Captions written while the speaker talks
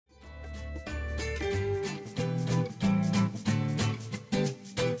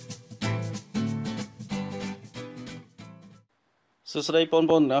សួស្តីបង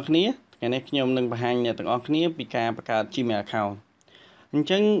ប្អូនទាំងអស់គ្នាថ្ងៃនេះខ្ញុំនឹងបង្ហាញអ្នកទាំងអស់គ្នាពីការបង្កើត Gmail account អញ្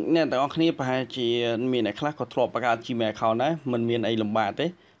ចឹងអ្នកទាំងអស់គ្នាប្រហែលជាមានអ្នកខ្លះក៏ធ្លាប់បង្កើត Gmail account ដែរមិនមានអីលំបាកទេ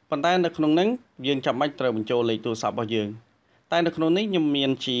ប៉ុន្តែនៅក្នុងហ្នឹងយើងចាំបាច់ត្រូវបញ្ចូលលេខទូរស័ព្ទរបស់យើងតែនៅក្នុងនេះខ្ញុំមា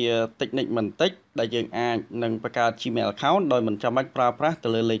នជា technique បន្តិចដែលយើងអាចនឹងបង្កើត Gmail account ដោយមិនចាំបាច់ប្រើប្រាស់ទៅ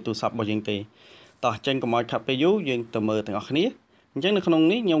លើលេខទូរស័ព្ទរបស់យើងទេតោះអញ្ចឹងកុំឲ្យខាត់ពេលយូរយើងទៅមើលទាំងអស់គ្នាអញ្ចឹងនៅក្នុង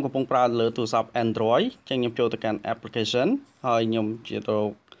នេះខ្ញុំកំពុងប្រើលើទូរស័ព្ទ Android អញ្ចឹងខ្ញុំចូលទៅកាន់ application ហើយខ្ញុំទៅ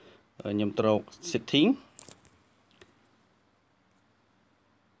រក setting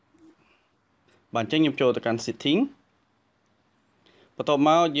បាទអញ្ចឹងខ្ញុំចូលទៅកាន់ setting បន្ទាប់ម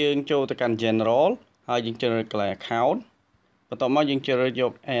កយើងចូលទៅកាន់ general ហើយយើងជ្រើសរើសកន្លែង account បន្ទាប់មកយើងជ្រើសរើសយ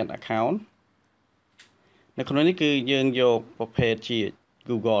ក add account នៅក្នុងនេះគឺយើងយកប្រភេទជា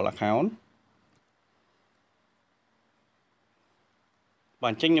Google account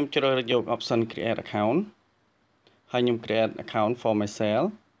បាទអញ្ចឹងខ្ញុំជ្រើសរើសយក option create account ហើយខ្ញុំ create account for myself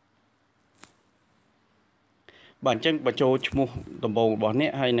បាទអញ្ចឹងបញ្ចូលឈ្មោះដំបូងរបស់អ្ន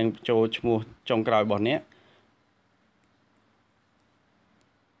កហើយនឹងបញ្ចូលឈ្មោះចុងក្រោយរបស់អ្នក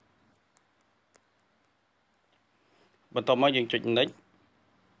បន្ទាប់មកយើងចុច next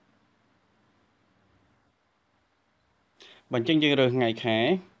បាទអញ្ចឹងយើងរើសថ្ងៃខែ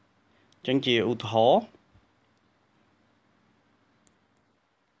អញ្ចឹងជាឧទាហរណ៍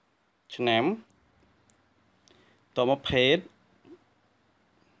ឆ្នាំតមកភេទ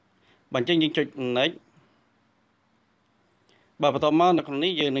បាទអញ្ចឹងយើងចុច next បាទបន្ទាប់មកនៅក្នុង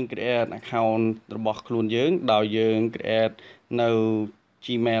នេះយើងនឹង create account របស់ខ្លួនយើងដោយយើង create នៅ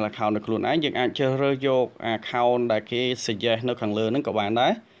Gmail account នៅខ្លួនឯងយើងអាចជ្រើសរើសយក account ដែលគេ suggest នៅខាងលើហ្នឹងក៏បានដែ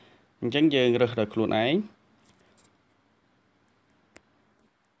រអញ្ចឹងយើងរើសដោយខ្លួនឯង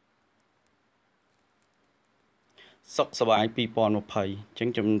សុខសប្បាយ2020អញ្ចឹង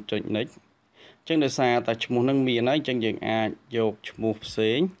ខ្ញុំចុច next អញ្ចឹងដោយសារតែឈ្មោះហ្នឹងមានហើយអញ្ចឹងយើងអាចយកឈ្មោះផ្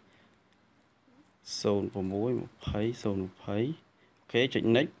សេង06 20 020អូខេចុច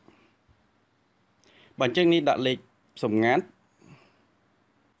next បាទអញ្ចឹងនេះដាក់លេខសម្ងាត់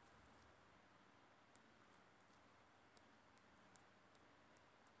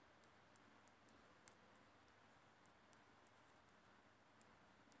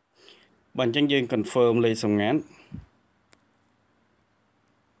បាទអញ្ចឹងយើង confirm លេខសម្ងាត់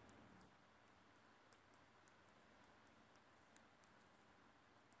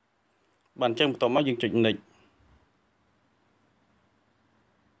បាទអញ្ចឹងបន្ទាប់មកយើងចុច next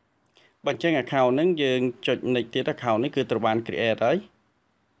បាទអញ្ចឹង account ហ្នឹងយើងចុច next ទៀត account នេះគឺត្រូវបាន create ហើយ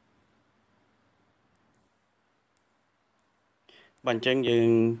បាទអញ្ចឹងយើង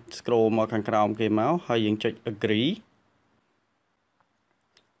scroll មកខាងក្រោមគេមកហើយយើងចុច agree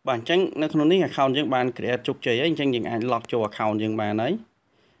បាទអញ្ចឹងនៅក្នុងនេះ account យើងបាន create ជោគជ័យហើយអញ្ចឹងយើងអាច log ចូល account យើងបានហើយ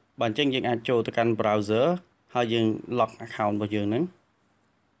បាទអញ្ចឹងយើងអាចចូលទៅកាន់ browser ហើយយើង log account របស់យើងហ្នឹង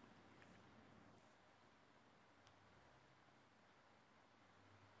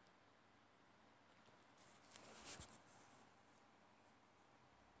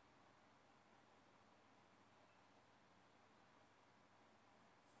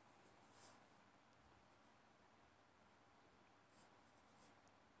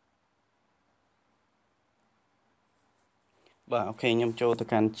បាទអូខេខ្ញុំចូលទៅ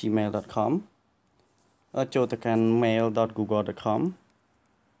កាន់ gmail.com ចូលទៅកាន់ mail.google.com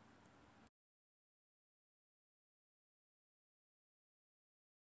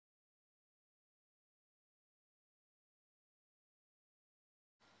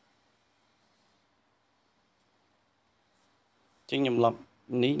ចឹងខ្ញុំ log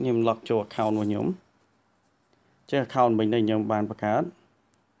នេះខ្ញុំ log ចូល account របស់ខ្ញុំចឹង account មិញនេះខ្ញុំបានបង្កើត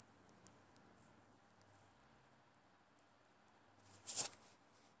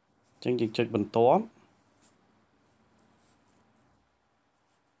ចឹងយើងចុចបន្ទាប់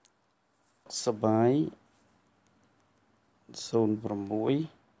សបាយ06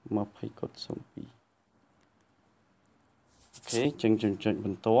 20/02អូខេចឹងខ្ញុំចុចប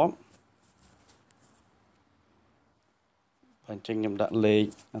ន្ទាប់បាទអញ្ចឹងខ្ញុំដាក់លេខ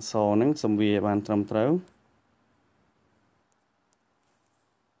អក្សរហ្នឹងសំវាបានត្រឹមត្រូវ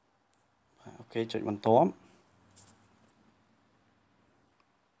បាទអូខេចុចបន្ទាប់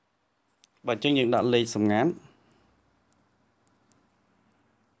បាទអញ្ចឹងយើងដាក់លេខសម្ងាត់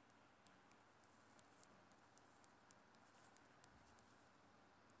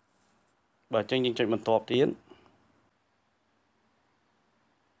បាទអញ្ចឹងយើងចុចបន្ទាប់ទៀត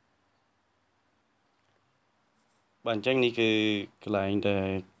បាទអញ្ចឹងនេះគឺកន្លែងដែល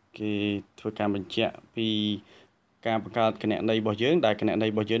គេធ្វើការបញ្ជាក់ពីការបង្កើតគណនីរបស់យើងដែលគណនី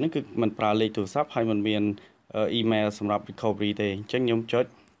របស់យើងហ្នឹងគឺមិនប្រើលេខទូរស័ព្ទហើយមិនមាន email សម្រាប់ recovery ទេអញ្ចឹងខ្ញុំចុច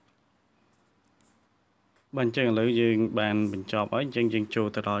next បាទអញ្ចឹងយើងដាក់លេខសម្ងាត់ បាទអញ្ចឹងខ្ញុំដាក់លេខសម្ងាត់ បាទអញ្ចឹង បាទអញ្ចឹងឥឡូវយើងបានបញ្ចប់ហើយអញ្ចឹងយើងចូល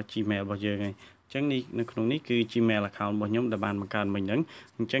ទៅដល់ Gmail របស់យើងហើយអញ្ចឹងនេះនៅក្នុងនេះគឺ Gmail account របស់ខ្ញុំដែលបានបង្កើតមិញហ្នឹង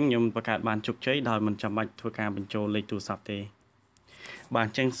អញ្ចឹងខ្ញុំបង្កើតបានជោគជ័យដោយមិនចាំបាច់ធ្វើការបញ្ចូលលេខទូរស័ព្ទទេបាទអ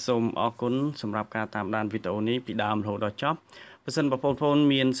ញ្ចឹងសូមអរគុណសម្រាប់ការតាមដានវីដេអូនេះពីដើមរហូតដល់ចប់បើសិនបងប្អូន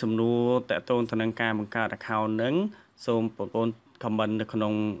មានសំណួរតាក់ទងទៅនឹងការបង្កើត account ហ្នឹងសូមបងប្អូន comment នៅក្នុ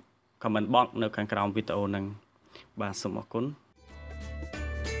ង comment box នៅខាងក្រោមវីដេអូហ្នឹងបាទសូមអរគុណ